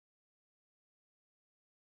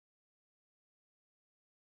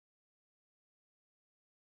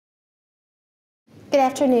Good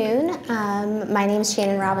afternoon. My name is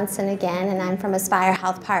Shannon Robinson again, and I'm from Aspire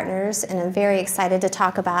Health Partners, and I'm very excited to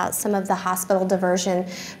talk about some of the hospital diversion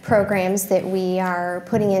programs that we are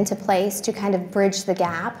putting into place to kind of bridge the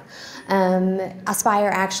gap. Aspire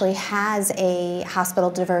actually has a hospital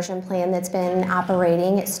diversion plan that's been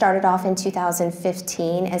operating. It started off in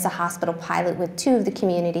 2015 as a hospital pilot with 2 of the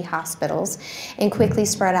community hospitals and quickly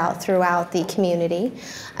spread out throughout the community.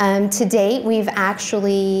 To date, we've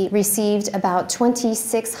actually received about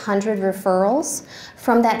 2,600 referrals.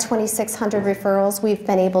 From that 2,600 referrals, we've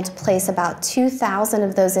been able to place about 2,000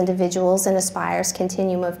 of those individuals in Aspire's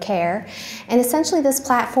continuum of care. And essentially this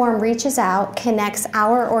platform reaches out, connects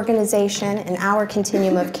our organization and our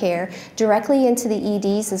continuum of care directly into the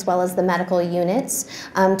EDs as well as the medical units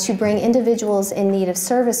to bring individuals in need of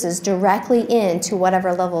services directly into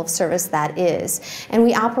whatever level of service that is. And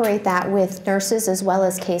we operate that with nurses as well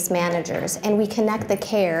as case managers. And we connect the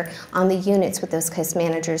care on the units with those case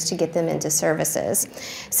managers to get them into services.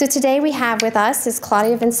 So today we have with us is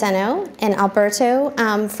Claudia Vicencio and Alberto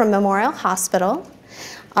from Memorial Hospital.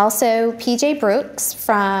 Also, PJ Brooks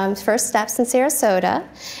from First Steps in Sarasota,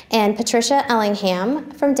 and Patricia Ellingham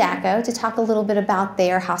from DACCO to talk a little bit about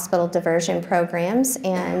their hospital diversion programs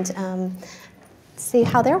and see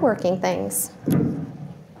how they're working things.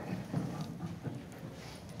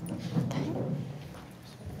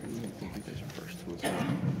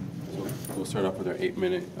 We'll start off with our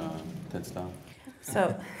 8-minute TED style.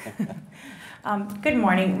 So, good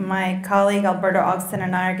morning. My colleague Alberto Augsten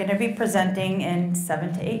and I are going to be presenting in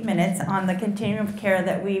 7 to 8 minutes on the continuum of care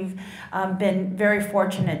that we've been very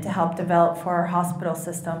fortunate to help develop for our hospital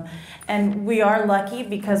system. And we are lucky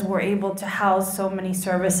because we're able to house so many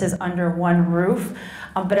services under one roof.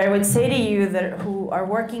 But I would say to you that who are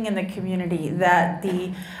working in the community that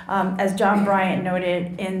as John Bryant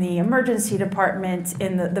noted, in the emergency department,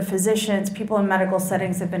 in the physicians, people in medical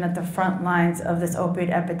settings have been at the front lines of this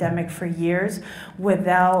opioid epidemic for years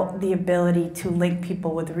without the ability to link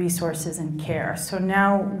people with resources and care. So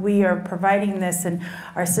now we are providing this, and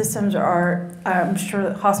our systems are, I'm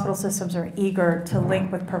sure hospital systems are eager to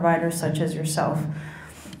link with providers such as yourself.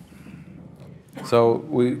 So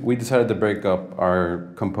we decided to break up our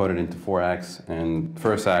component into 4 acts, and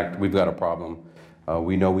first act, we've got a problem.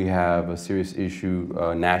 We know we have a serious issue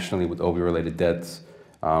nationally with opioid-related deaths.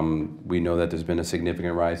 We know that there's been a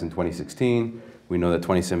significant rise in 2016. We know that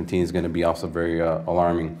 2017 is going to be also very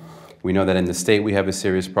alarming. We know that in the state we have a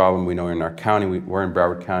serious problem. We know in our county, we're in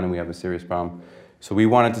Broward County, we have a serious problem. So we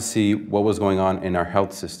wanted to see what was going on in our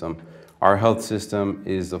health system. Our health system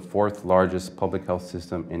is the 4th largest public health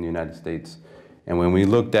system in the United States. And when we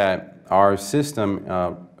looked at our system,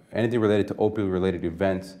 anything related to opioid-related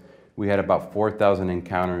events, we had about 4,000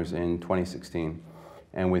 encounters in 2016.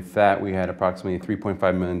 And with that, we had approximately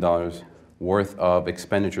 $3.5 million worth of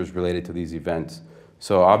expenditures related to these events.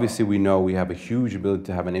 So obviously we know we have a huge ability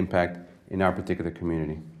to have an impact in our particular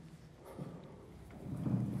community.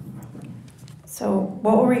 So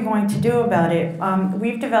what were we going to do about it?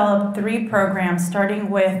 We've developed 3 programs, starting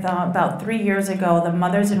with about 3 years ago, the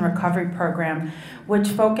Mothers in Recovery program, which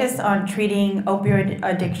focused on treating opioid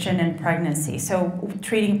addiction in pregnancy. So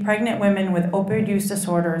treating pregnant women with opioid use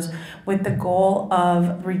disorders with the goal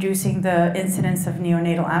of reducing the incidence of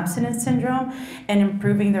neonatal abstinence syndrome and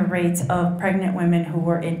improving the rates of pregnant women who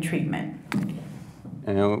were in treatment.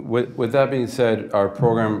 And with that being said, our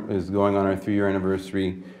program is going on our 3-year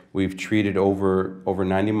anniversary. We've treated over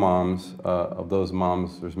 90 moms. Of those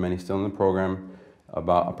moms, there's many still in the program.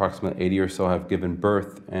 About approximately 80 or so have given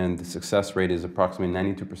birth, and the success rate is approximately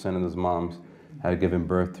 92% of those moms have given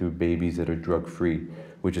birth to babies that are drug-free,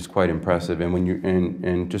 which is quite impressive. And when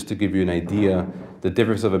and just to give you an idea, the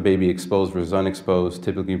difference of a baby exposed versus unexposed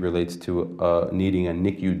typically relates to needing a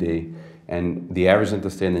NICU day, and the average length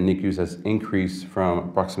of stay in the NICUs has increased from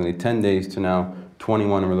approximately 10 days to now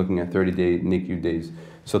 21, and we're looking at 30-day NICU days.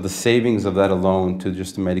 So the savings of that alone to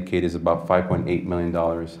just Medicaid is about $5.8 million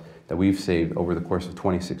that we've saved over the course of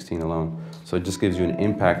 2016 alone. So it just gives you an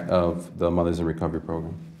impact of the Mothers in Recovery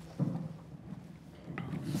program.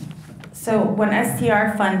 So when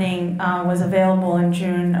STR funding was available in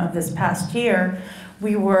June of this past year,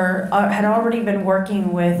 we had already been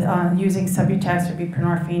working with using Subutex or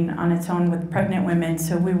buprenorphine on its own with pregnant women.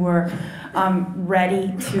 So we were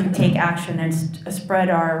ready to take action and spread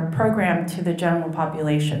our program to the general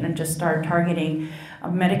population and just start targeting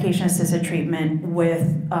medication-assisted treatment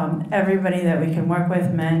with everybody that we can work with,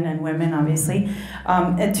 men and women, obviously,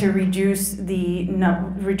 and to reduce the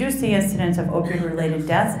incidence of opioid-related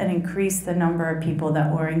deaths and increase the number of people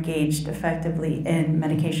that were engaged effectively in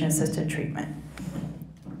medication-assisted treatment.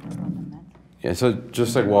 Yeah, so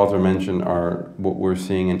just like Walter mentioned, what we're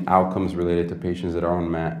seeing in outcomes related to patients that are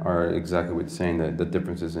on MAT are exactly what it's saying, that the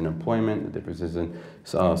differences in employment, the differences in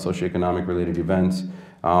socioeconomic related events,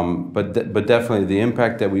 but definitely the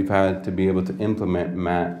impact that we've had to be able to implement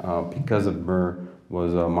MAT because of MER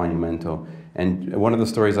was monumental. And one of the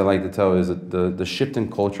stories I like to tell is that the shift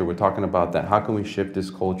in culture, we're talking about that, how can we shift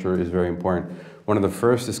this culture is very important. One of the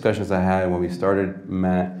first discussions I had when we started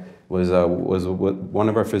MAT was with one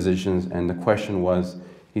of our physicians, and the question was,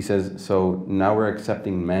 he says, so now we're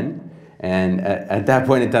accepting men? And at that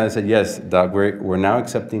point in time I said, yes, Doc, we're now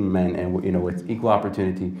accepting men, and you know, with equal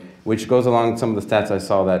opportunity, which goes along with some of the stats I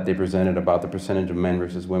saw that they presented about the percentage of men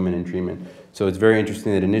versus women in treatment. So it's very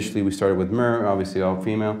interesting that initially we started with MER, obviously all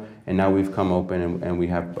female, and now we've come open and we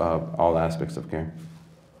have all aspects of care.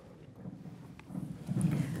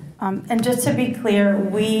 And just to be clear,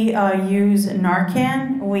 we use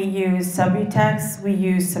Narcan, we use Subutex, we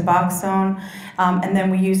use Suboxone, and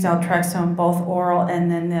then we use Naltrexone, both oral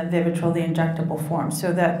and then the Vivitrol, the injectable form.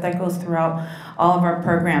 So that goes throughout all of our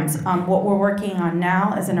programs. What we're working on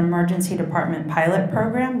now is an emergency department pilot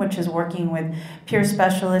program, which is working with peer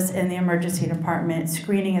specialists in the emergency department,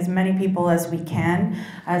 screening as many people as we can,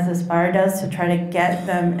 as Aspire does, to try to get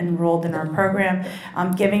them enrolled in our program,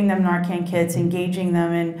 giving them Narcan kits, engaging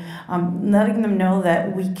them in letting them know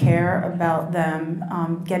that we care about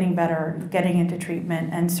them getting better, getting into treatment,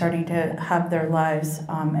 and starting to have their lives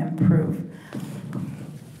improve.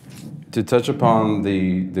 To touch upon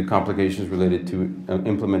the complications related to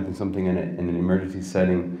implementing something in an emergency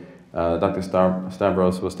setting, Dr.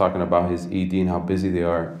 Stavros was talking about his ED and how busy they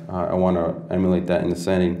are. I want to emulate that in the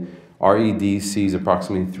setting. Our ED sees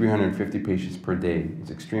approximately 350 patients per day.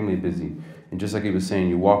 It's extremely busy. And just like he was saying,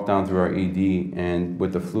 you walk down through our ED, and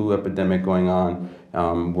with the flu epidemic going on,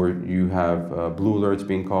 where you have blue alerts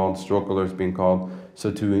being called, stroke alerts being called,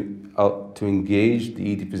 so to engage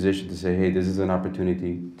the ED physician to say, hey, this is an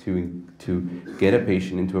opportunity to get a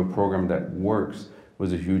patient into a program that works,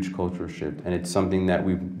 was a huge cultural shift. And it's something that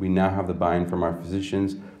we now have the buy-in from our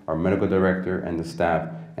physicians, our medical director, and the staff.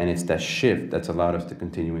 And it's that shift that's allowed us to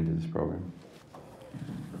continue into this program.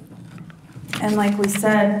 And like we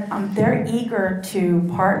said, they're eager to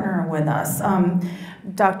partner with us.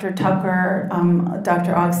 Dr. Tucker,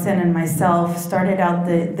 Dr. Augsten, and myself started out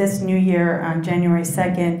this new year on January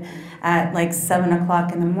 2nd at like 7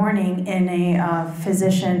 o'clock in the morning in a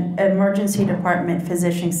emergency department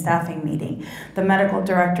physician staffing meeting. The medical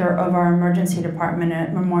director of our emergency department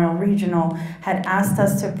at Memorial Regional had asked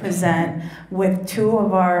us to present with 2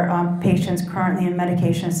 of our patients currently in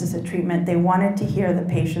medication-assisted treatment. They wanted to hear the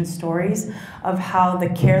patient's stories of how the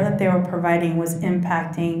care that they were providing was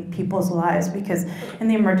impacting people's lives, because in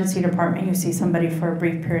the emergency department you see somebody for a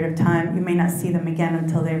brief period of time, you may not see them again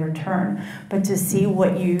until they return, but to see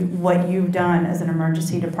what you've done as an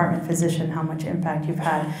emergency department physician, how much impact you've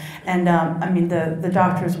had. And I mean, the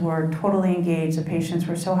doctors were totally engaged. The patients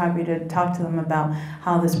were so happy to talk to them about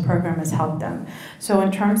how this program has helped them. So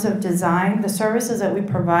in terms of design, the services that we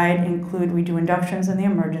provide include, we do inductions in the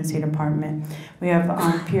emergency department. We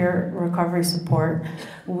have peer recovery support.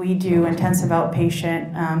 We do intensive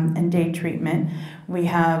outpatient and day treatment. We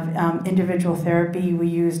have individual therapy. We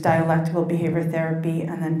use dialectical behavior therapy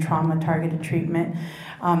and then trauma-targeted treatment.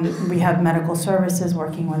 We have medical services,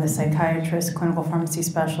 working with a psychiatrist, clinical pharmacy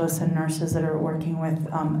specialists, and nurses that are working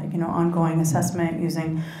with ongoing assessment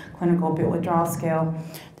using clinical opioid withdrawal scale.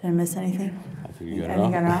 Did I miss anything? I think you got it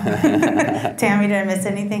all. Tammy, did I miss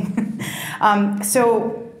anything?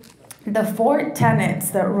 So the 4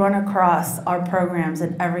 tenets that run across our programs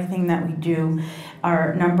and everything that we do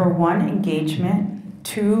are: number 1, engagement.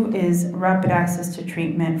 2 is rapid access to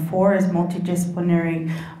treatment. 4 is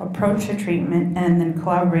multidisciplinary approach to treatment, and then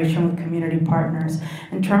collaboration with community partners.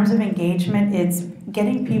 In terms of engagement, it's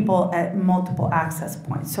getting people at multiple access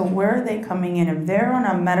points. So where are they coming in? If they're on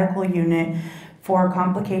a medical unit for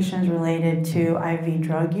complications related to IV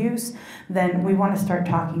drug use, then we want to start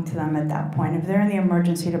talking to them at that point. If they're in the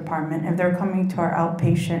emergency department, if they're coming to our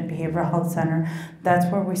outpatient behavioral health center,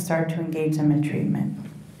 that's where we start to engage them in treatment.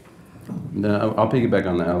 I'll piggyback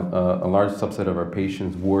on that. A large subset of our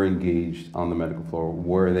patients were engaged on the medical floor,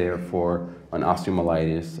 were there for an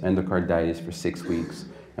osteomyelitis, endocarditis for 6 weeks.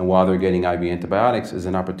 And while they're getting IV antibiotics, is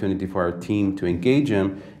an opportunity for our team to engage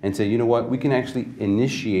them and say, you know what, we can actually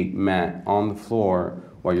initiate MAT on the floor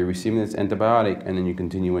while you're receiving this antibiotic, and then you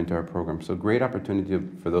continue into our program. So great opportunity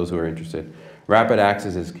for those who are interested. Rapid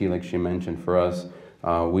access is key, like she mentioned, for us.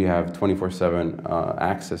 We have 24/7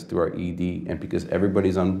 access through our ED, and because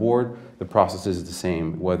everybody's on board, the process is the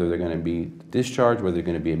same. Whether they're going to be discharged, whether they're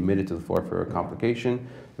going to be admitted to the floor for a complication,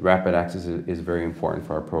 the rapid access is very important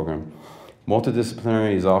for our program.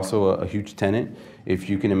 Multidisciplinary is also a huge tenet. If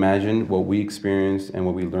you can imagine, what we experienced and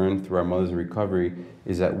what we learned through our Mothers in Recovery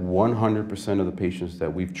is that 100% of the patients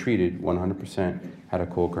that we've treated, 100% had a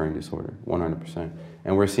co-occurring disorder, 100%.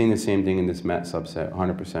 And we're seeing the same thing in this MAT subset,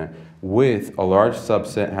 100%, with a large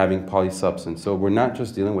subset having polysubstance. So we're not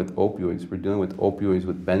just dealing with opioids, we're dealing with opioids,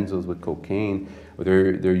 with benzos, with cocaine.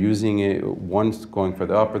 They're using it, one's going for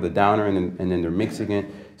the upper, the downer, and then they're mixing it.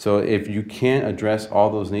 So if you can't address all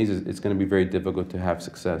those needs, it's going to be very difficult to have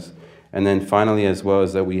success. And then finally, as well,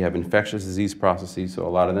 is that we have infectious disease processes. So a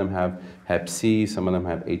lot of them have Hep C, some of them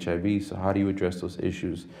have HIV. So how do you address those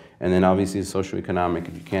issues? And then obviously socioeconomic.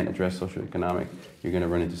 If you can't address socioeconomic, you're going to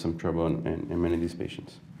run into some trouble in many of these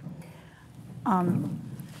patients.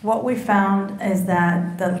 What we found is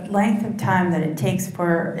that the length of time that it takes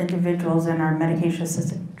for individuals in our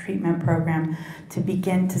medication-assisted treatment program to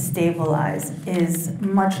begin to stabilize is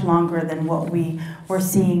much longer than what we were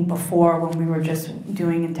seeing before when we were just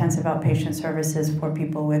doing intensive outpatient services for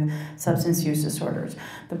people with substance use disorders.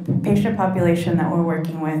 The patient population that we're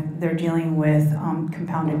working with, they're dealing with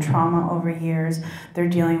compounded trauma over years, they're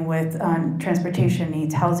dealing with transportation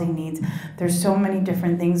needs, housing needs. There's so many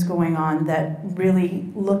different things going on that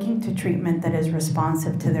really looking to treatment that is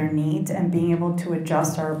responsive to their needs and being able to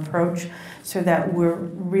adjust our approach so that we're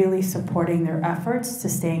really supporting their efforts to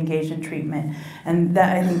stay engaged in treatment. And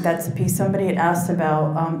that, I think that's the piece. Somebody had asked about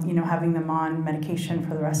you know, having them on medication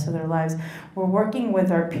for the rest of their lives. We're working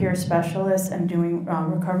with our peer specialists and doing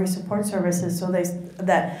recovery support services so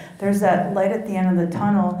that there's that light at the end of the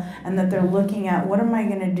tunnel, and that they're looking at, what am I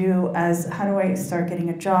going to do as, how do I start getting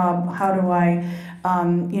a job? How do I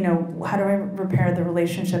you know, how do I repair the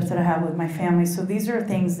relationships that I have with my family? So these are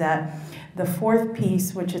things that the fourth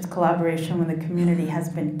piece, which is collaboration with the community, has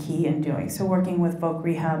been key in doing. So working with voc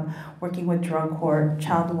rehab, working with drug court,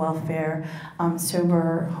 child welfare,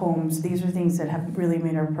 sober homes, these are things that have really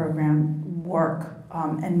made our program work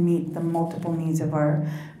and meet the multiple needs of our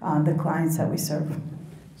the clients that we serve.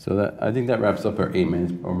 So I think that wraps up our 8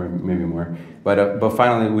 minutes, or maybe more. But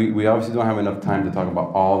finally, we obviously don't have enough time to talk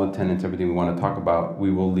about all the tenets, everything we want to talk about. We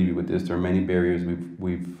will leave you with this. There are many barriers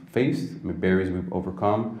we've faced, barriers we've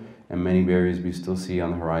overcome, and many barriers we still see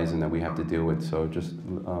on the horizon that we have to deal with. So just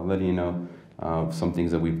letting you know some things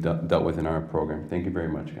that we've dealt with in our program. Thank you very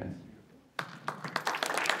much, guys.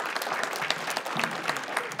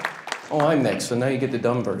 Oh, I'm next, so now you get the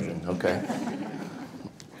dumb version, okay.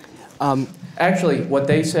 Actually, what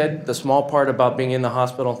they said, the small part about being in the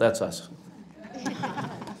hospital, that's us.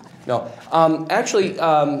 No, actually,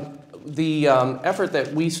 the effort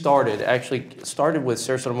that we started with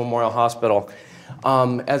Sarasota Memorial Hospital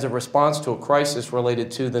as a response to a crisis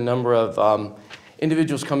related to the number of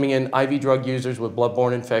individuals coming in, IV drug users with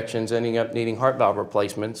bloodborne infections, ending up needing heart valve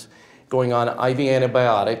replacements, going on IV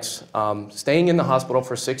antibiotics, staying in the hospital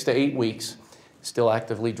for 6 to 8 weeks, still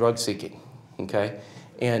actively drug seeking, okay?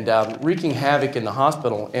 And wreaking havoc in the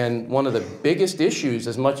hospital. And one of the biggest issues,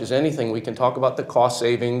 as much as anything, we can talk about the cost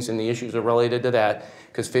savings and the issues are related to that,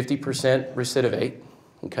 because 50% recidivate,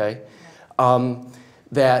 okay?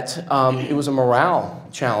 It was a morale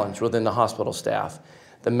challenge within the hospital staff.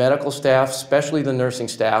 The medical staff, especially the nursing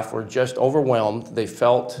staff, were just overwhelmed. They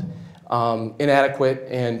felt inadequate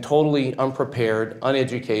and totally unprepared,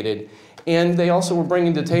 uneducated. And they also were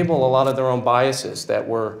bringing to the table a lot of their own biases that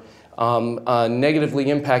were negatively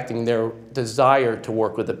impacting their desire to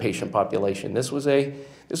work with the patient population. This was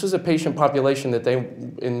a patient population that they,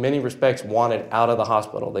 in many respects, wanted out of the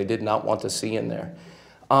hospital. They did not want to see in there.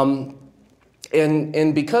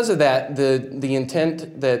 And because of that, the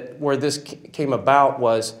intent that where this came about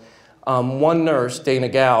was one nurse, Dana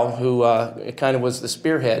Gow, who kind of was the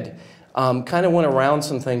spearhead, kind of went around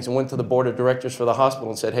some things and went to the board of directors for the hospital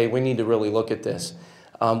and said, hey, we need to really look at this.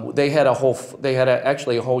 They had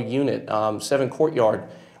actually a whole unit, 7 courtyard,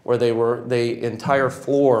 where the entire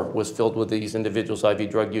floor was filled with these individuals, IV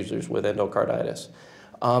drug users with endocarditis.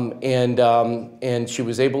 And she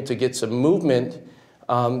was able to get some movement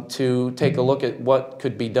to take a look at what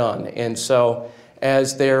could be done. And so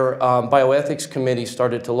as their bioethics committee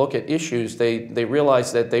started to look at issues, they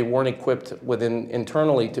realized that they weren't equipped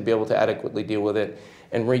internally to be able to adequately deal with it,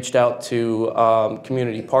 and reached out to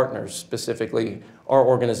community partners, specifically our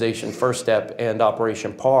organization, First Step, and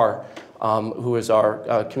Operation PAR, who is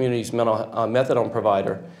our community's mental methadone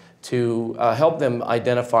provider, to help them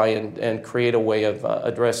identify and create a way of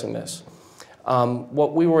addressing this.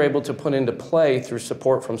 What we were able to put into play through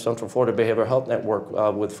support from Central Florida Behavioral Health Network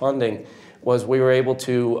with funding was we were able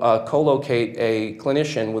to co-locate a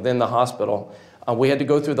clinician within the hospital. We had to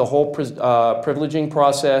go through the whole privileging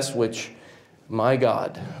process, which, my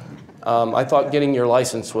God, I thought getting your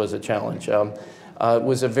license was a challenge. It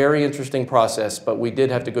was a very interesting process, but we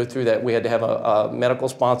did have to go through that. We had to have a medical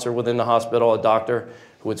sponsor within the hospital, a doctor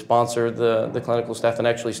who would sponsor the clinical staff, and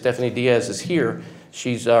actually Stephanie Diaz is here.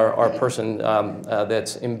 She's our person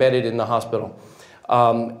that's embedded in the hospital.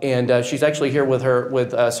 And she's actually here with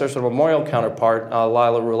Sarasota Memorial counterpart,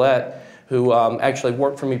 Lila Roulette, who actually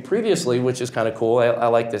worked for me previously, which is kind of cool. I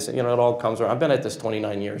like this. You know, it all comes around. I've been at this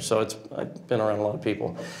 29 years, so I've been around a lot of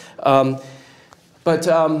people. But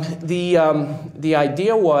the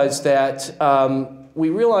idea was that we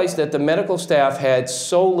realized that the medical staff had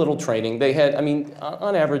so little training. They had, I mean,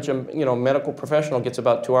 on average, you know, a medical professional gets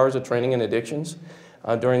about 2 hours of training in addictions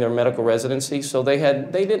during their medical residency. So they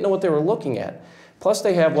didn't know what they were looking at. Plus,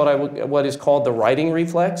 they have what is called the writing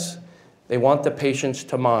reflex. They want the patients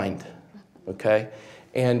to mind. Okay,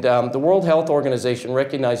 and the World Health Organization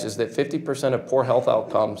recognizes that 50% of poor health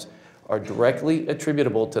outcomes are directly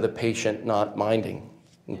attributable to the patient not minding.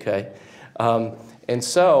 Okay, and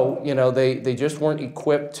so you know they just weren't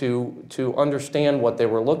equipped to understand what they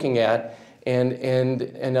were looking at, and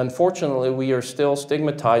unfortunately we are still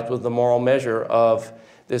stigmatized with the moral measure of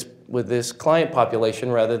this client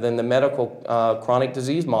population rather than the medical chronic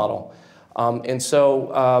disease model, and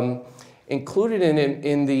so. Included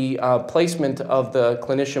in the placement of the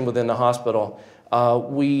clinician within the hospital,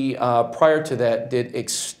 we, prior to that, did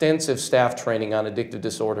extensive staff training on addictive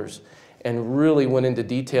disorders and really went into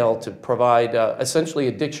detail to provide essentially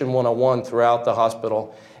Addiction 101 throughout the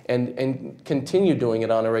hospital and continue doing it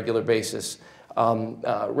on a regular basis,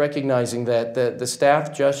 recognizing that the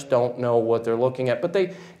staff just don't know what they're looking at. But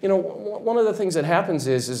they, you know, one of the things that happens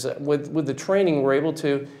is with the training, we're able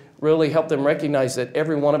to really help them recognize that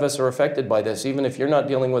every one of us are affected by this. Even if you're not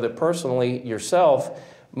dealing with it personally yourself,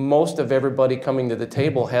 most of everybody coming to the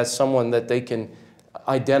table has someone that they can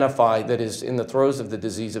identify that is in the throes of the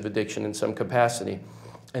disease of addiction in some capacity.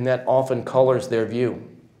 And that often colors their view.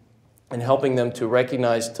 And helping them to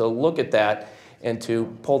recognize, to look at that, and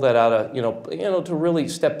to pull that out of, you know, to really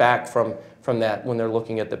step back from that when they're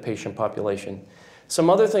looking at the patient population. Some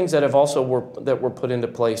other things that have also were put into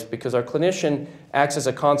place, because our clinician acts as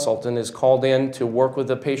a consultant, is called in to work with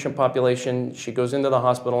the patient population. She goes into the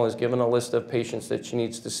hospital and is given a list of patients that she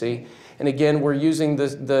needs to see. And again, we're using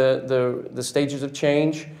the stages of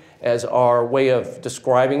change as our way of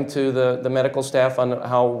describing to the medical staff on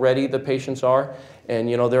how ready the patients are. And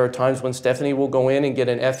you know, there are times when Stephanie will go in and get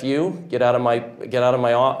an FU, get out of my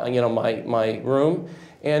you know, my room.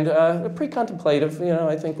 And pre-contemplative, you know,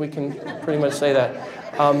 I think we can pretty much say that.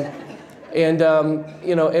 You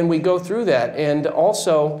know, and we go through that. And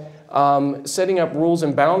also setting up rules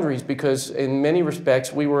and boundaries, because in many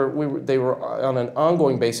respects they were on an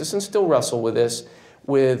ongoing basis and still wrestle with this,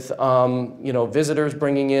 with you know, visitors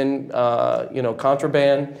bringing in you know,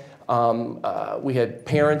 contraband. We had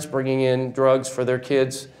parents bringing in drugs for their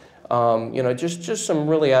kids. You know, just some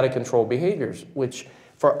really out of control behaviors, which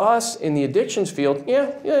for us in the addictions field,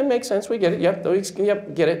 yeah, it makes sense. We get it.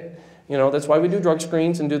 Yep, get it. You know, that's why we do drug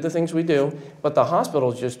screens and do the things we do. But the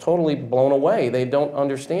hospital is just totally blown away. They don't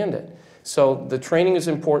understand it. So the training is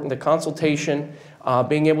important. The consultation,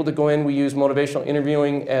 being able to go in. We use motivational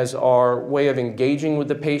interviewing as our way of engaging with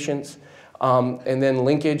the patients, and then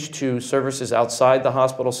linkage to services outside the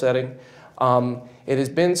hospital setting. It has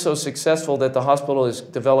been so successful that the hospital has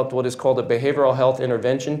developed what is called a behavioral health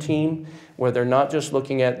intervention team, where they're not just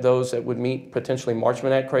looking at those that would meet potentially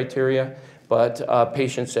Marchman Act criteria, but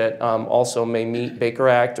patients that also may meet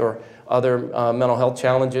BayCare Act or other mental health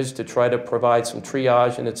challenges, to try to provide some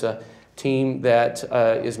triage. And it's a team that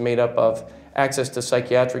is made up of access to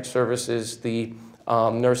psychiatric services, the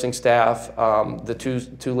nursing staff, the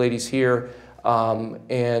two ladies here,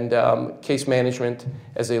 and case management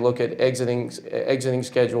as they look at exiting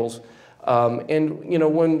schedules. And you know,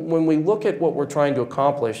 when we look at what we're trying to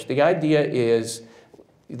accomplish, the idea is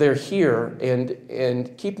they're here,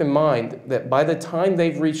 and keep in mind that by the time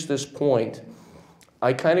they've reached this point,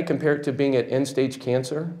 I kind of compare it to being at end-stage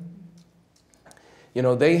cancer. You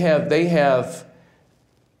know, this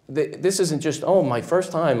isn't just, oh, my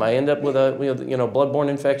first time I end up with a bloodborne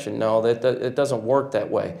infection. No, it doesn't work that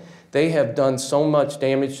way. They have done so much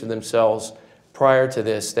damage to themselves prior to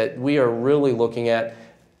this that we are really looking at.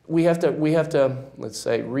 We have to, let's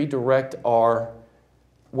say, redirect our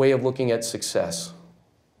way of looking at success.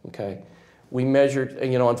 Okay, we measured.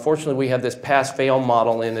 You know, unfortunately, we have this pass-fail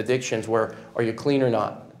model in addictions where, are you clean or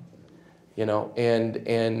not? You know,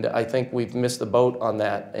 and I think we've missed the boat on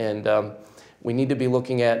that. And we need to be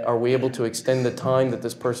looking at, are we able to extend the time that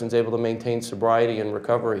this person's able to maintain sobriety and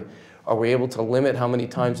recovery? Are we able to limit how many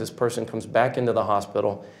times this person comes back into the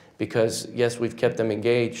hospital? Because yes, we've kept them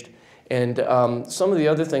engaged. And some of the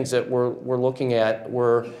other things that we're looking at,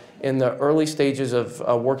 we're in the early stages of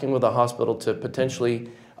working with the hospital to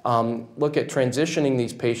potentially look at transitioning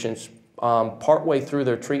these patients partway through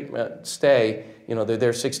their treatment stay. You know, they're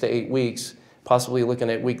there 6 to 8 weeks, possibly looking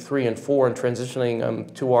at week 3 and 4 and transitioning them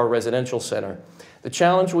to our residential center. The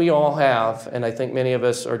challenge we all have, and I think many of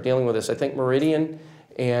us are dealing with this, I think Meridian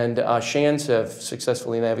and Shands have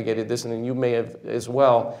successfully navigated this, and then you may have as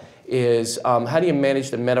well, is how do you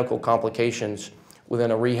manage the medical complications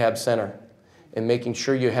within a rehab center and making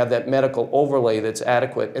sure you have that medical overlay that's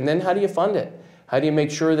adequate, and then how do you fund it? How do you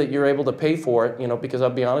make sure that you're able to pay for it? You know, because I'll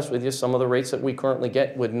be honest with you, some of the rates that we currently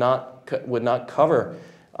get would not cover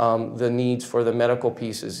the needs for the medical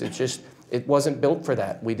pieces. It wasn't built for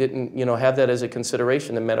that. We didn't, you know, have that as a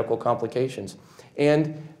consideration, the medical complications.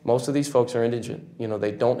 And most of these folks are indigent. You know,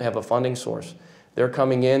 they don't have a funding source. They're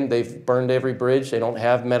coming in, they've burned every bridge, they don't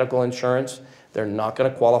have medical insurance, they're not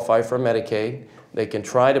going to qualify for Medicaid. They can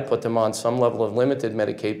try to put them on some level of limited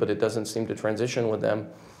Medicaid, but it doesn't seem to transition with them.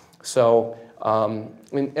 So, I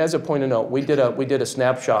mean, as a point of note, we did a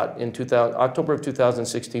snapshot in October of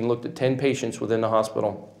 2016, looked at 10 patients within the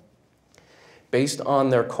hospital. Based on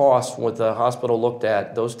their costs, what the hospital looked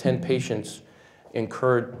at, those 10 patients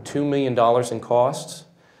incurred $2 million in costs,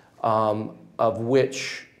 of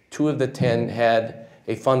which 2 of the 10 had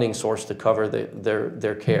a funding source to cover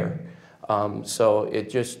their care. So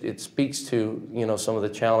it speaks to, you know, some of the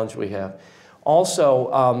challenge we have.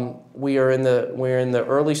 Also, we're in the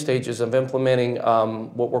early stages of implementing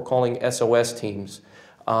what we're calling SOS teams.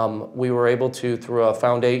 We were able to, through a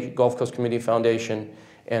foundation, Gulf Coast Community Foundation,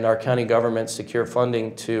 and our county government secure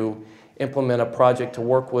funding to implement a project to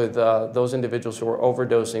work with those individuals who are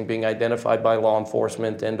overdosing, being identified by law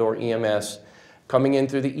enforcement and/or EMS, coming in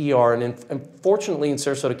through the ER. And fortunately in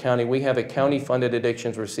Sarasota County, we have a county-funded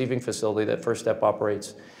addictions receiving facility that First Step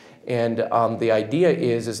operates. And the idea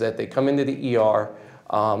is that they come into the ER,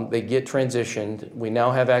 they get transitioned. We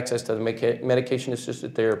now have access to the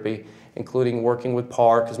medication-assisted therapy, including working with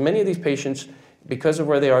PAR, because many of these patients, because of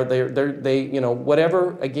where they are, they you know,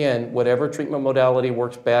 whatever treatment modality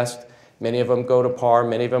works best. Many of them go to PAR.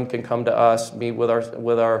 Many of them can come to us, meet with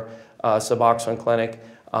our Suboxone clinic,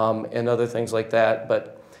 and other things like that.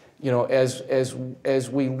 But you know, as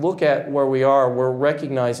we look at where we are, we're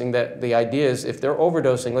recognizing that the idea is if they're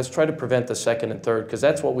overdosing, let's try to prevent the second and third, because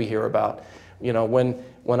that's what we hear about. You know, when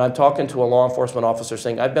I'm talking to a law enforcement officer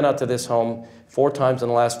saying, I've been out to this home 4 times in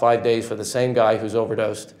the last 5 days for the same guy who's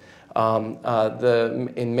overdosed.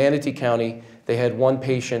 In Manatee County, they had one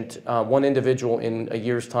patient, one individual in a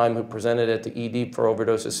year's time who presented at the ED for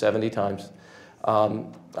overdoses 70 times.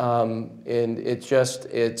 And I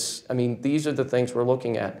mean, these are the things we're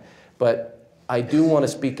looking at. But I do want to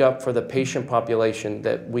speak up for the patient population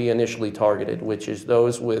that we initially targeted, which is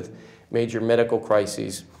those with major medical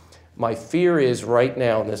crises. My fear is right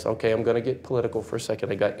now, and this, okay, I'm going to get political for a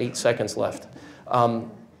second. I got 8 seconds left.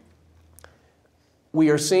 We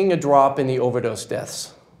are seeing a drop in the overdose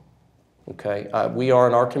deaths. Okay, we are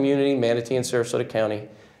in our community, Manatee and Sarasota County,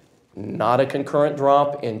 not a concurrent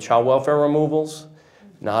drop in child welfare removals,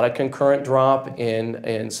 not a concurrent drop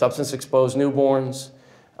in substance-exposed newborns.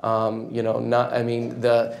 You know, I mean,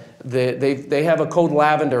 they have a code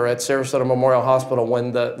lavender at Sarasota Memorial Hospital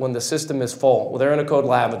when the system is full. Well, they're in a code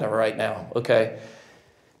lavender right now. Okay.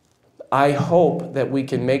 I hope that we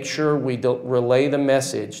can make sure we relay the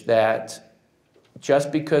message that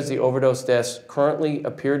just because the overdose deaths currently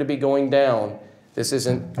appear to be going down, this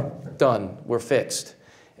isn't done. We're fixed.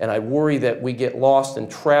 And I worry that we get lost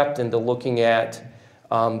and trapped into looking at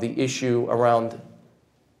the issue around,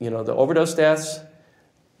 you know, the overdose deaths,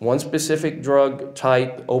 one specific drug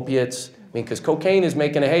type, opiates. I mean, because cocaine is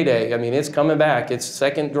making a heyday. I mean, it's coming back. It's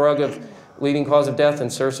second drug of leading cause of death in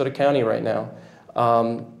Sarasota County right now.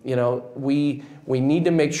 You know, we need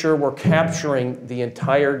to make sure we're capturing the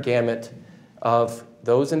entire gamut of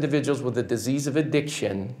those individuals with the disease of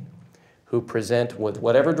addiction who present with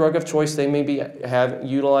whatever drug of choice they may be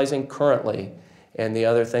utilizing currently, and the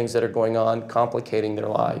other things that are going on complicating their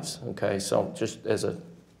lives. Okay, so just as a,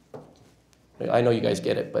 I know you guys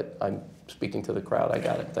get it, but I'm speaking to the crowd. I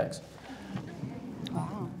got it. Thanks.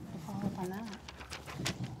 Wow, follow up on that.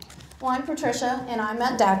 Well, I'm Patricia, and I'm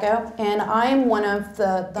at DACCO, and I'm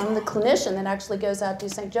I'm the clinician that actually goes out to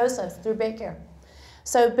St. Joseph's through BayCare.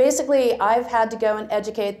 So basically, I've had to go and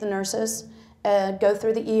educate the nurses, go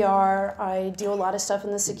through the ER. I do a lot of stuff in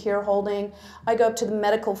the secure holding. I go up to the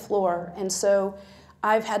medical floor, and so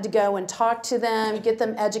I've had to go and talk to them, get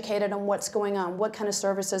them educated on what's going on, what kind of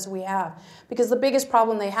services we have. Because the biggest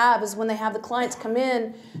problem they have is when they have the clients come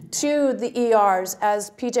in to the ERs, as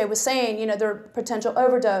PJ was saying, you know, their potential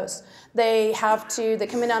overdose. They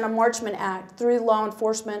come in on a Marchman Act through law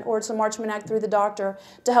enforcement, or it's a Marchman Act through the doctor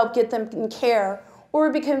to help get them in care.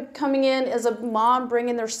 Or coming in as a mom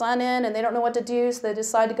bringing their son in and they don't know what to do, so they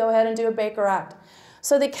decide to go ahead and do a BayCare Act.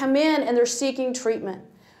 So they come in and they're seeking treatment.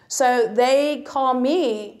 So they call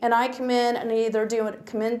me and I come in and either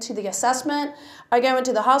come into the assessment, I go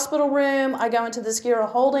into the hospital room, I go into the secure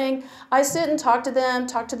holding, I sit and talk to them,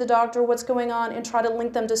 talk to the doctor, what's going on, and try to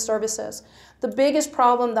link them to services. The biggest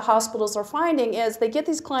problem the hospitals are finding is they get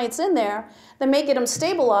these clients in there, they may get them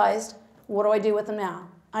stabilized. What do I do with them now?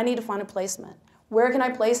 I need to find a placement. Where can I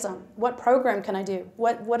place them? What program can I do?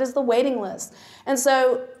 What is the waiting list? And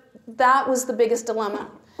so that was the biggest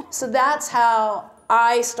dilemma. So that's how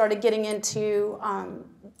I started getting into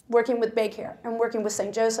working with BayCare and working with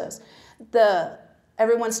St. Joseph's.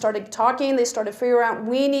 Everyone started talking, they started figuring out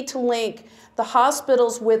we need to link the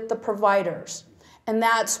hospitals with the providers. And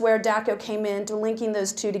that's where DACCO came in, to linking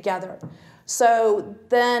those two together. So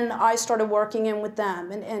then I started working in with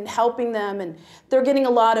them and helping them, and they're getting a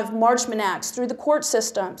lot of Marchman Acts through the court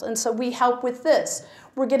systems, and so we help with this.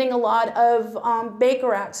 We're getting a lot of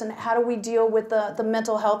BayCare Acts, and how do we deal with the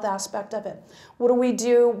mental health aspect of it? What do we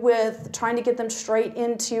do with trying to get them straight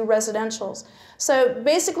into residentials? So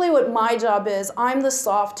basically what my job is, I'm the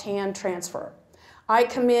soft hand transfer. I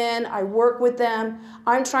come in, I work with them,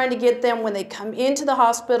 I'm trying to get them when they come into the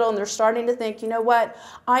hospital and they're starting to think, you know what,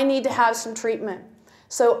 I need to have some treatment.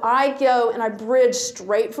 So I go and I bridge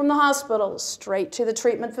straight from the hospital, straight to the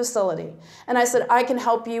treatment facility. And I said, I can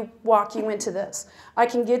help you, walk you into this. I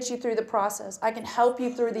can get you through the process. I can help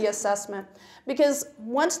you through the assessment. Because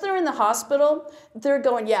once they're in the hospital, they're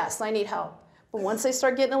going, yes, I need help. But once they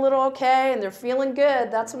start getting a little okay and they're feeling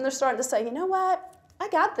good, that's when they're starting to say, you know what? I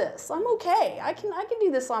got this. I'm okay. I can do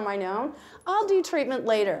this on my own. I'll do treatment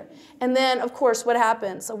later. And then, of course, what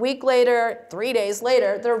happens? A week later, 3 days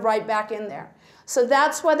later, they're right back in there. So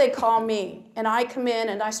that's why they call me. And I come in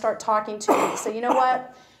and I start talking to them and say, you know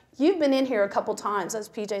what? You've been in here a couple times, as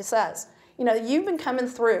PJ says. You know, you've been coming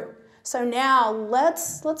through. So now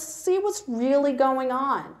let's see what's really going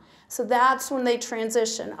on. So that's when they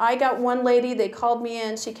transition. I got one lady, they called me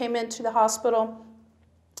in. She came into the hospital.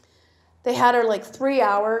 They had her like 3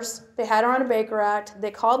 hours. They had her on a BayCare Act.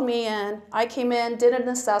 They called me in. I came in, did an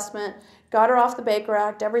assessment, got her off the BayCare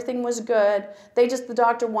Act. Everything was good. The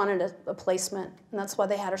doctor wanted a placement, and that's why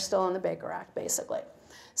they had her still on the BayCare Act, basically.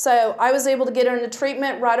 So I was able to get her into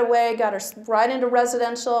treatment right away, got her right into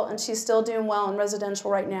residential, and she's still doing well in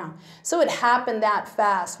residential right now. So it happened that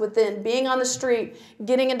fast. Within being on the street,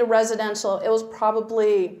 getting into residential, it was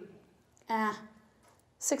probably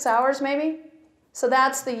 6 hours maybe. So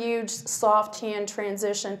that's the huge soft hand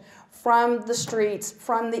transition from the streets,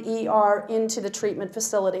 from the ER into the treatment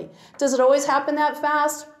facility. Does it always happen that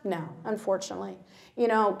fast? No, unfortunately. You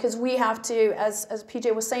know, because we have to, as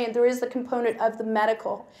PJ was saying, there is the component of the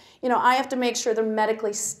medical. You know, I have to make sure they're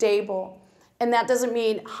medically stable. And that doesn't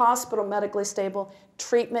mean hospital medically stable,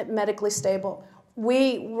 treatment medically stable.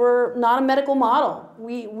 We're not a medical model.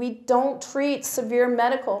 We don't treat severe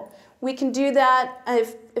medical. We can do that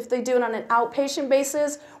if they do it on an outpatient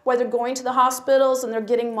basis, where they're going to the hospitals and they're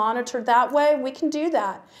getting monitored that way, we can do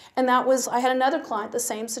that. And I had another client, the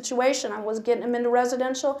same situation. I was getting him into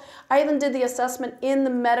residential. I even did the assessment in the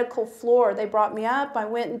medical floor. They brought me up, I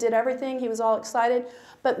went and did everything. He was all excited.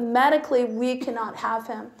 But medically, we cannot have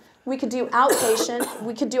him. We could do outpatient,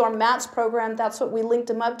 we could do our MATS program, that's what we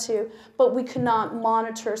linked him up to, but we could not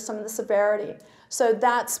monitor some of the severity. So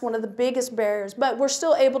that's one of the biggest barriers. But we're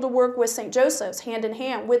still able to work with St. Joseph's hand in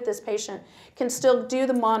hand with this patient, can still do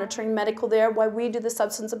the monitoring medical there while we do the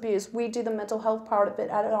substance abuse, we do the mental health part of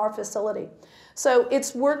it at our facility. So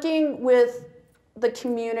it's working with the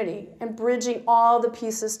community and bridging all the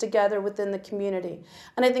pieces together within the community.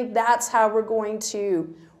 And I think that's how we're going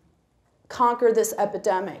to conquer this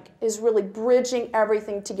epidemic, is really bridging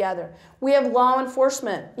everything together. We have law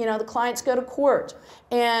enforcement, you know, the clients go to court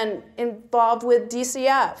and involved with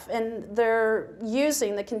DCF, and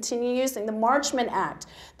they continue using the Marchman Act.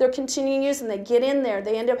 They're continuing using, they get in there,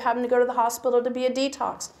 they end up having to go to the hospital to be a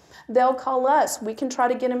detox. they'll call us. We can try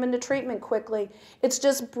to get them into treatment quickly. It's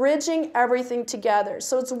just bridging everything together.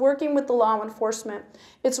 So it's working with the law enforcement.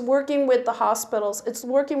 It's working with the hospitals. It's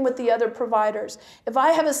working with the other providers. If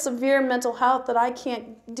I have a severe mental health that I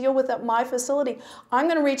can't deal with at my facility, I'm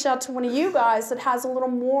going to reach out to one of you guys that has a little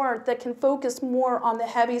more, that can focus more on the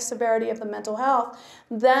heavy severity of the mental health.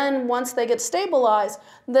 Then once they get stabilized,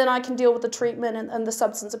 then I can deal with the treatment and the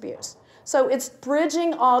substance abuse. So it's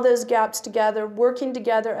bridging all those gaps together, working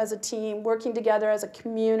together as a team, working together as a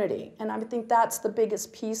community. And I think that's the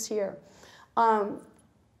biggest piece here.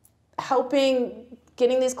 Helping,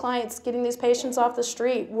 getting these clients, getting these patients off the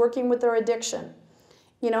street, working with their addiction.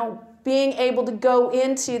 You know, being able to go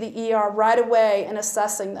into the ER right away and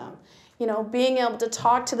assessing them. You know, being able to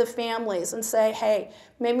talk to the families and say, hey,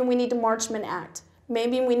 maybe we need to Marchman Act.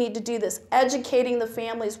 Maybe we need to do this, educating the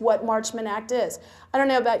families what Marchman Act is. I don't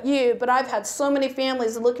know about you, but I've had so many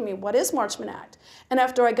families that look at me, what is Marchman Act? And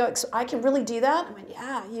after I go, I can really do that? I mean,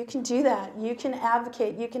 yeah, you can do that. You can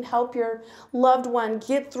advocate. You can help your loved one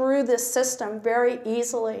get through this system very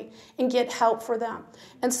easily and get help for them.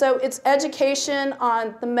 And so it's education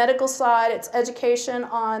on the medical side, it's education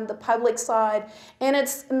on the public side, and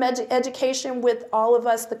it's education with all of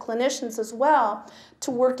us, the clinicians as well, to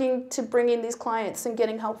working to bringing these clients and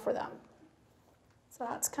getting help for them. So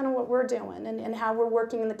that's kind of what we're doing and how we're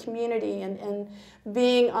working in the community and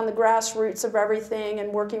being on the grassroots of everything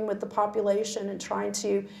and working with the population and trying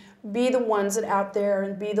to be the ones that out there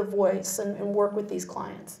and be the voice and work with these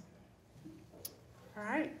clients. All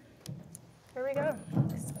right, here we go.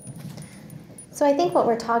 So I think what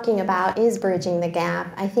we're talking about is bridging the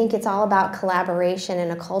gap. I think it's all about collaboration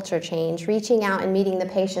and a culture change, reaching out and meeting the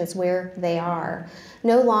patients where they are.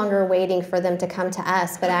 No longer waiting for them to come to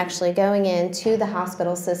us, but actually going into the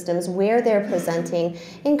hospital systems where they're presenting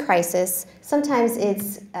in crisis. Sometimes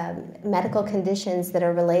it's medical conditions that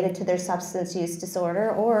are related to their substance use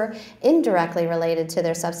disorder or indirectly related to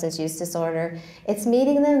their substance use disorder. It's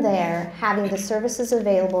meeting them there, having the services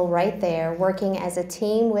available right there, working as a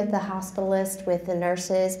team with the hospitalist, with the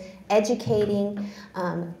nurses, educating,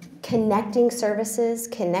 connecting services,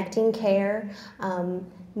 connecting care,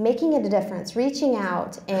 making a difference, reaching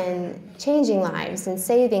out and changing lives and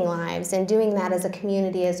saving lives and doing that as a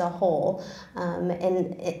community as a whole,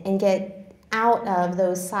 and get out of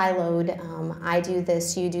those siloed, I do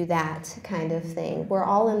this, you do that kind of thing. We're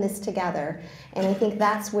all in this together, and I think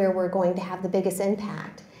that's where we're going to have the biggest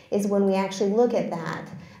impact, is when we actually look at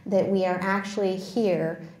that we are actually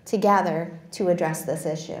here together to address this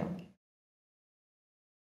issue.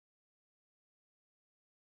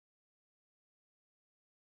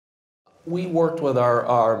 We worked with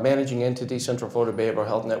our managing entity, Central Florida Behavioral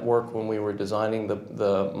Health Network, when we were designing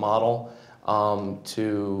the model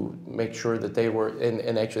to make sure that they were,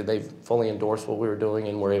 and actually they fully endorsed what we were doing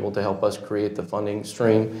and were able to help us create the funding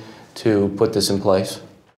stream to put this in place.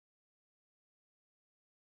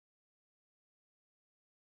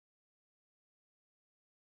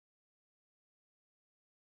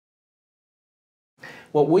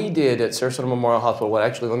 What we did at Sarasota Memorial Hospital, let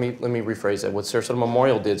me rephrase that. What Sarasota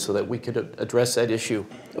Memorial did so that we could address that issue,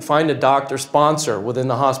 find a doctor sponsor within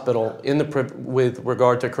the hospital with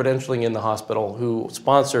regard to credentialing in the hospital who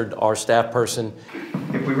sponsored our staff person.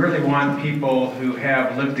 If we really want people who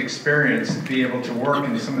have lived experience to be able to work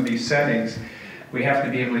in some of these settings, we have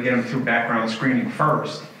to be able to get them through background screening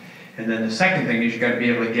first. And then the second thing is you got to be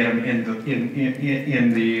able to get them in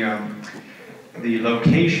the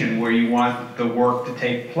location where you want the work to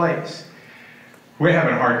take place. We're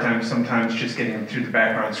having a hard time sometimes just getting them through the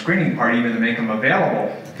background screening part, even to make them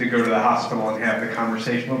available to go to the hospital and have the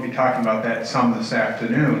conversation. We'll be talking about that some this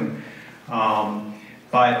afternoon. Una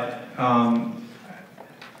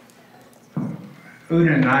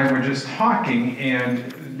and I were just talking,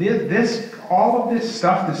 and all of this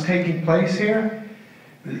stuff that's taking place here,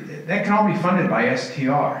 that can all be funded by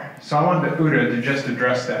STR. So I wanted Uda to just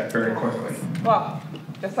address that very quickly. Well,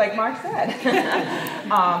 just like Mark said,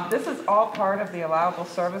 this is all part of the allowable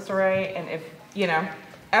service array, and if, you know,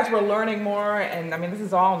 as we're learning more, and I mean, this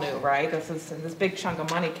is all new, right? This big chunk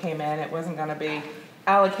of money came in, it wasn't gonna be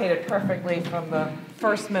allocated perfectly from the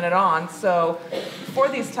first minute on. So for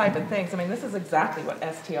these type of things, I mean, this is exactly what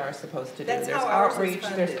STR is supposed to do. That's there's how ours outreach,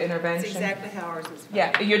 there's intervention. That's exactly how ours is funded.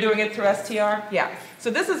 Yeah, you're doing it through STR? Yeah. So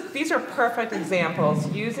these are perfect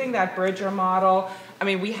examples. Using that Bridger model, I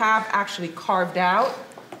mean, we have actually carved out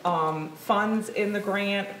funds in the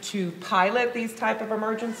grant to pilot these type of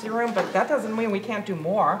emergency room, but that doesn't mean we can't do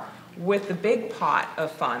more with the big pot of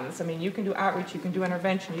funds. I mean, you can do outreach, you can do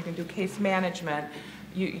intervention, you can do case management.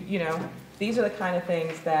 You know, these are the kind of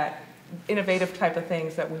things that, innovative type of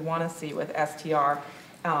things that we want to see with STR.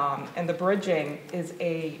 And the bridging is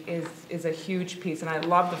a huge piece, and I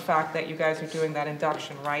love the fact that you guys are doing that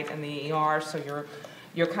induction right in the ER, so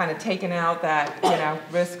you're kind of taking out that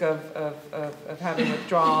risk of having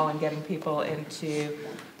withdrawal and getting people into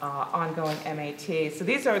ongoing MAT. So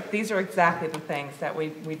these are exactly the things that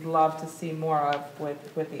we'd love to see more of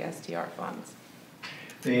with the STR funds.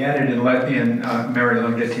 They added Mary,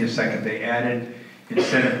 let me get to you a second. They added,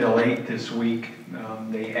 instead of Bill 8 this week,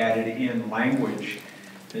 they added in language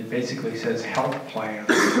that basically says health plans.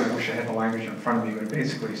 I wish I had the language in front of me, but it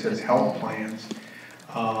basically says health plans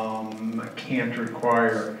can't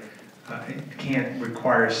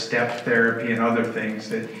require step therapy and other things,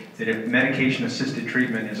 that if medication-assisted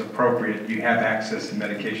treatment is appropriate, you have access to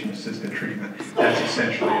medication-assisted treatment. That's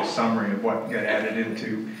essentially a summary of what got added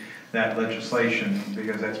into that legislation,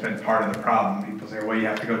 because that's been part of the problem. People say, well, you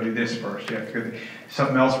have to go do this first. You have to go.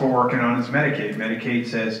 Something else we're working on is Medicaid. Medicaid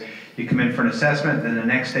says you come in for an assessment, then the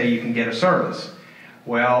next day you can get a service.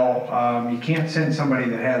 Well, you can't send somebody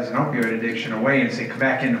that has an opioid addiction away and say, come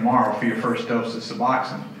back in tomorrow for your first dose of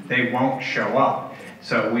Suboxone. They won't show up.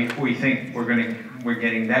 So we think we're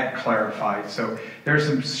getting that clarified. So there's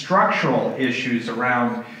some structural issues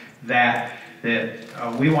around that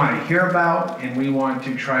we want to hear about, and we want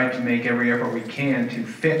to try to make every effort we can to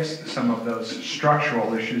fix some of those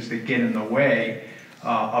structural issues that get in the way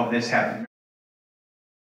of this happening.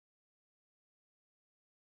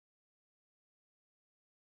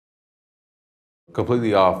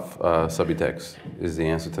 Completely off Subutex is the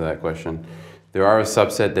answer to that question. There are a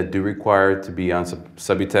subset that do require to be on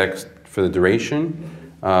Subutex for the duration.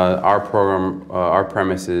 Our program, our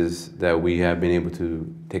premise is that we have been able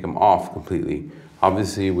to take them off completely.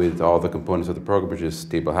 Obviously, with all the components of the program, which is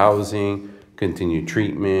stable housing, continued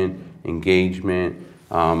treatment, engagement.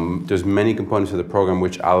 There's many components of the program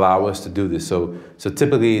which allow us to do this. So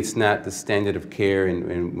typically, it's not the standard of care,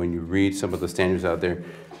 and when you read some of the standards out there,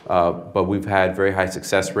 but we've had very high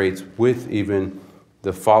success rates with even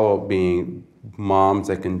the follow-up being moms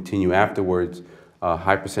that continue afterwards. A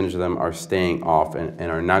high percentage of them are staying off and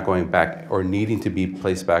are not going back or needing to be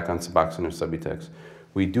placed back on Suboxone or Subutex.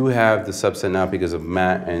 We do have the subset now because of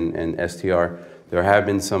MAT and STR. There have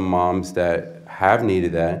been some moms that have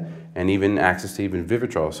needed that, and even access to even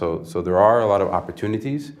Vivitrol. So there are a lot of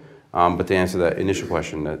opportunities, but to answer that initial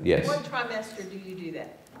question, yes. What trimester do you do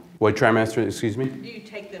that? What trimester, excuse me? Do you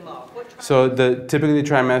take them off? What trimester? So typically the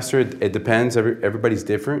trimester, it depends, everybody's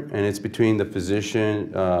different, and it's between the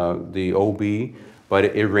physician, the OB, but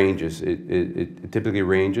it ranges. It typically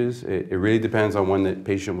ranges. It really depends on when the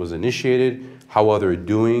patient was initiated, how well they're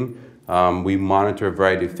doing. We monitor a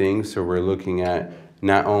variety of things, so we're looking at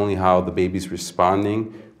not only how the baby's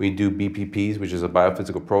responding. We do BPPs, which is a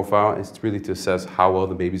biophysical profile. It's really to assess how well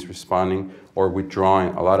the baby's responding or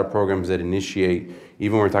withdrawing. A lot of programs that initiate,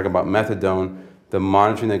 even when we're talking about methadone, the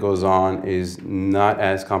monitoring that goes on is not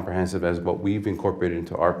as comprehensive as what we've incorporated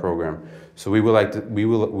into our program. So we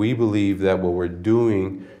believe that what we're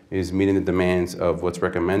doing is meeting the demands of what's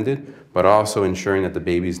recommended, but also ensuring that the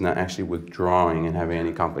baby's not actually withdrawing and having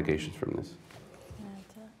any complications from this.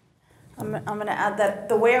 I'm going to add that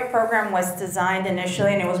the way our program was designed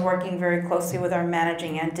initially, and it was working very closely with our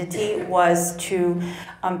managing entity, was to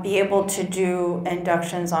be able to do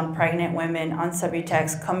inductions on pregnant women on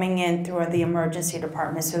Subutex coming in through the emergency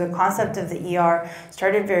department. So the concept of the ER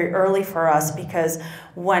started very early for us, because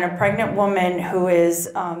when a pregnant woman who has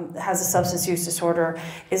a substance use disorder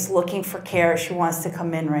is looking for care, she wants to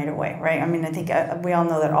come in right away, right? I mean, I think we all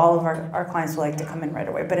know that all of our clients would like to come in right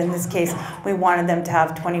away, but in this case, we wanted them to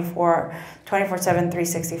have 24/7,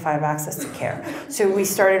 365 access to care. So we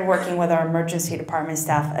started working with our emergency department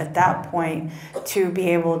staff at that point to be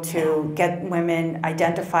able to get women,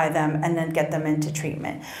 identify them, and then get them into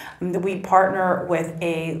treatment. We partner with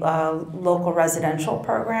a local residential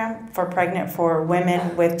program for women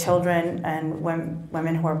with children and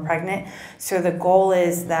women who are pregnant. So the goal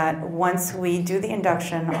is that once we do the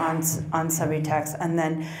induction on Subutex and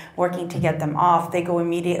then working to get them off, they go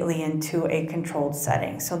immediately into a controlled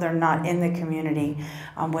setting. So they're not in the community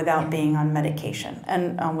without being on medication.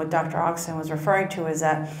 And what Dr. Augsten was referring to is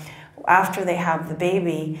that after they have the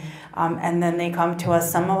baby, and then they come to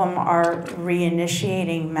us, some of them are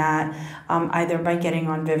reinitiating MAT either by getting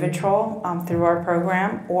on Vivitrol through our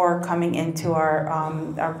program or coming into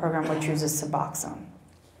our program, which uses Suboxone.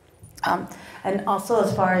 And also,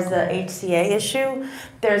 as far as the HCA issue,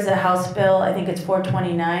 there's a House bill, I think it's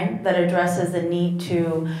 429, that addresses the need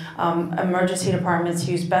to emergency departments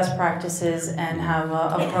use best practices and have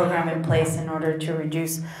a program in place in order to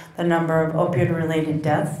reduce the number of opioid-related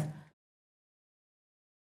deaths.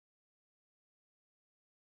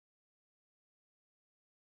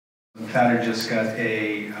 FATA just got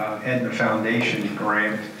a Aetna Foundation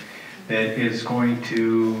grant that is going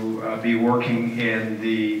to be working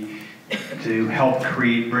to help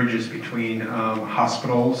create bridges between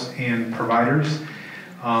hospitals and providers.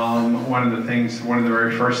 One of the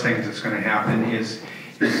very first things that's going to happen is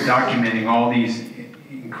documenting all these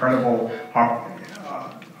incredible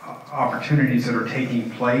opportunities that are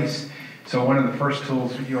taking place. So one of the first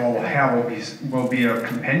tools you all will have will be a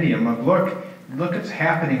compendium of look what's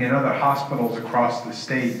happening in other hospitals across the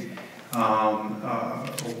state.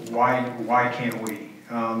 Why can't we?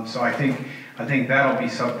 So I think that'll be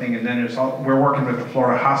something. And then we're working with the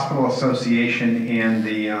Florida Hospital Association and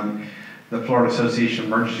the Florida Association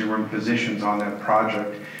of Emergency Room Physicians on that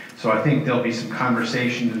project. So I think there'll be some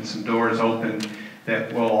conversations and some doors open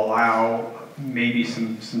that will allow maybe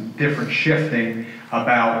some different shifting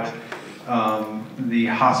about the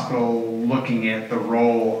hospital looking at the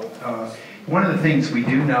role. One of the things we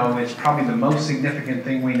do know is probably the most significant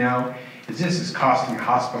thing we know is this is costing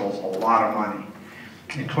hospitals a lot of money.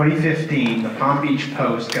 In 2015, the Palm Beach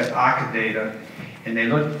Post got ACA data, and they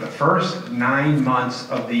looked at the first 9 months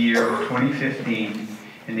of the year of 2015,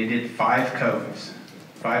 and they did 5 codes.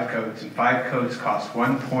 5 codes, and 5 codes cost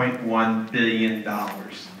 $1.1 billion.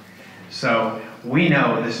 So we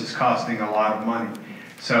know this is costing a lot of money.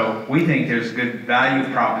 So we think there's a good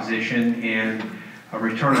value proposition and a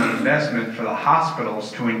return on investment for the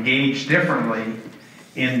hospitals to engage differently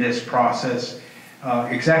in this process.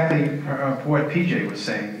 Exactly what PJ was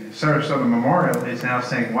saying. Sarasota Memorial is now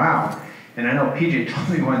saying, wow, and I know PJ told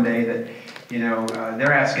me one day that, you know,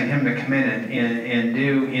 they're asking him to come in and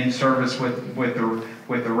do in-service with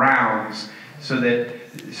the rounds so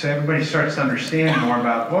everybody starts to understand more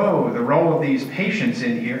about, whoa, the role of these patients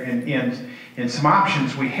in here and some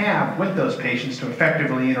options we have with those patients to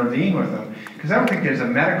effectively intervene with them. Because I don't think there's a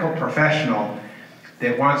medical professional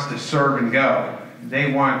that wants to serve and go.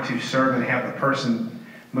 They want to serve and have the person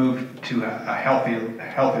move to a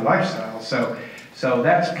healthy lifestyle. So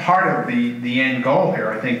that's part of the end goal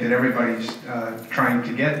here, I think, that everybody's trying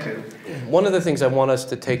to get to. One of the things I want us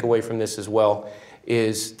to take away from this as well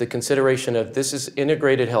is the consideration of this is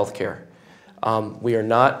integrated healthcare. We are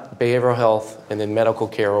not behavioral health and then medical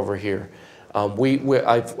care over here. I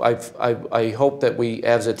hope that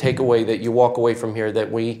as a takeaway that you walk away from here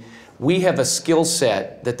that we have a skill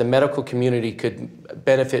set that the medical community could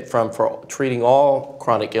benefit from for treating all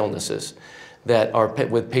chronic illnesses that are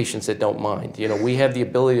with patients that don't mind. You know, we have the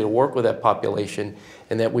ability to work with that population,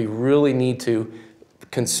 and that we really need to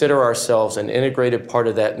consider ourselves an integrated part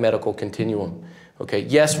of that medical continuum. Okay,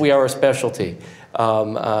 yes, we are a specialty,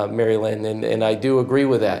 Mary Lynn, and I do agree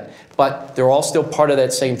with that, but they're all still part of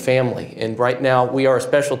that same family. And right now, we are a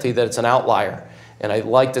specialty that it's an outlier. And I'd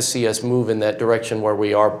like to see us move in that direction where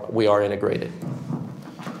we are integrated.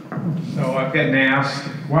 So I've been asked,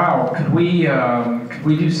 wow, could we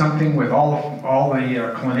do something with all the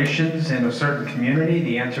clinicians in a certain community?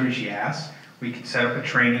 The answer is yes. We could set up a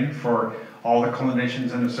training for all the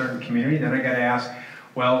clinicians in a certain community. Then I got to ask,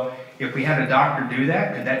 well, if we had a doctor do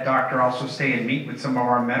that, could that doctor also stay and meet with some of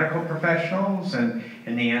our medical professionals? And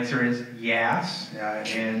the answer is yes.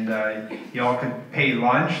 You all could pay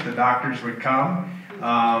lunch. The doctors would come.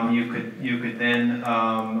 You could then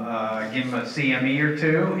give them a CME or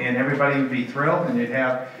two, and everybody would be thrilled, and you'd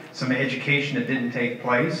have some education that didn't take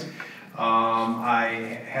place.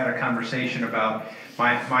 I had a conversation about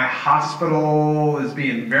my hospital is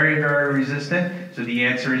being very, very resistant. So the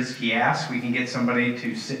answer is yes. We can get somebody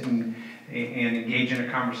to sit and engage in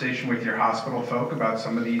a conversation with your hospital folk about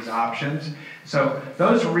some of these options. So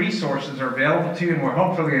those resources are available to you, and we're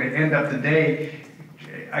hopefully going to end up the day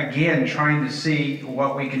again trying to see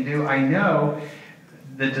what we can do. I know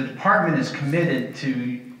that the department is committed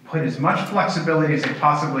to put as much flexibility as they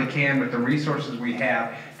possibly can with the resources we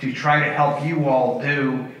have to try to help you all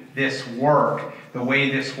do this work the way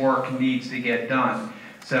this work needs to get done.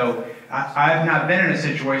 So I've not been in a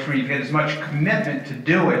situation where you've got as much commitment to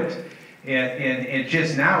do it, and it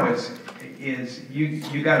just now is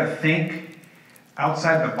you got to think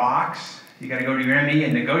outside the box. You got to go to your ME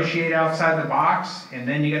and negotiate outside the box, and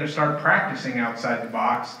then you got to start practicing outside the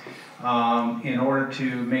box in order to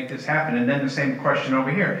make this happen. And then the same question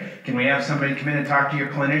over here. Can we have somebody come in and talk to your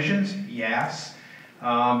clinicians? Yes,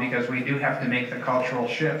 because we do have to make the cultural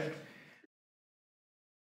shift.